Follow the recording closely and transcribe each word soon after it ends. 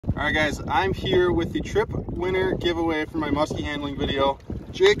Alright guys, I'm here with the trip winner giveaway for my muskie handling video,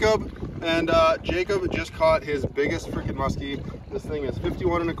 Jacob. And Jacob just caught his biggest freaking muskie. This thing is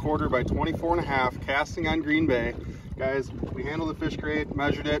 51 1/4 by 24 1/2, casting on Green Bay. Guys, we handled the fish great,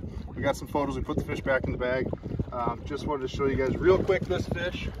 measured it, we got some photos, we put the fish back in the bag. Just wanted to show you guys real quick this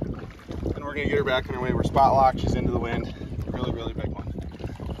fish, and we're gonna get her back on her way. We're spot locked, she's into the wind. Really, really big one.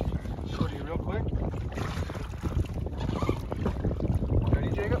 Show you real quick.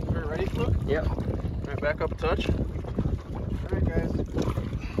 Ready, Jacob? Are you ready, Luke? Yep. Alright, back up a touch. Alright guys.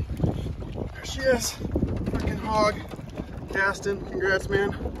 There she is. Freaking hog. Casting. Congrats,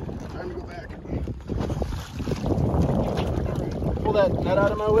 man. Time to go back. Pull that net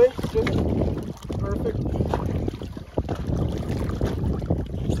out of my way. Perfect.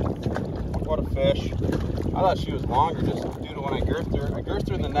 What a fish. I thought she was longer just due to when I girthed her. I girthed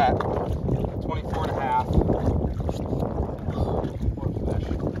her in the net. 24 1/2. What a fish.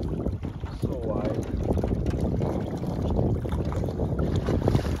 So wide.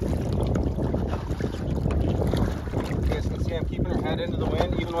 You guys can see I'm keeping her head into the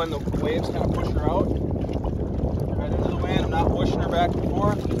wind even when the waves kind of push her out. Head into the wind, I'm not pushing her back and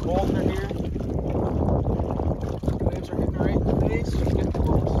forth, just holding her here. The waves are hitting her right in the face, she's getting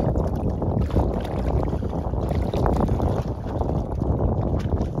close.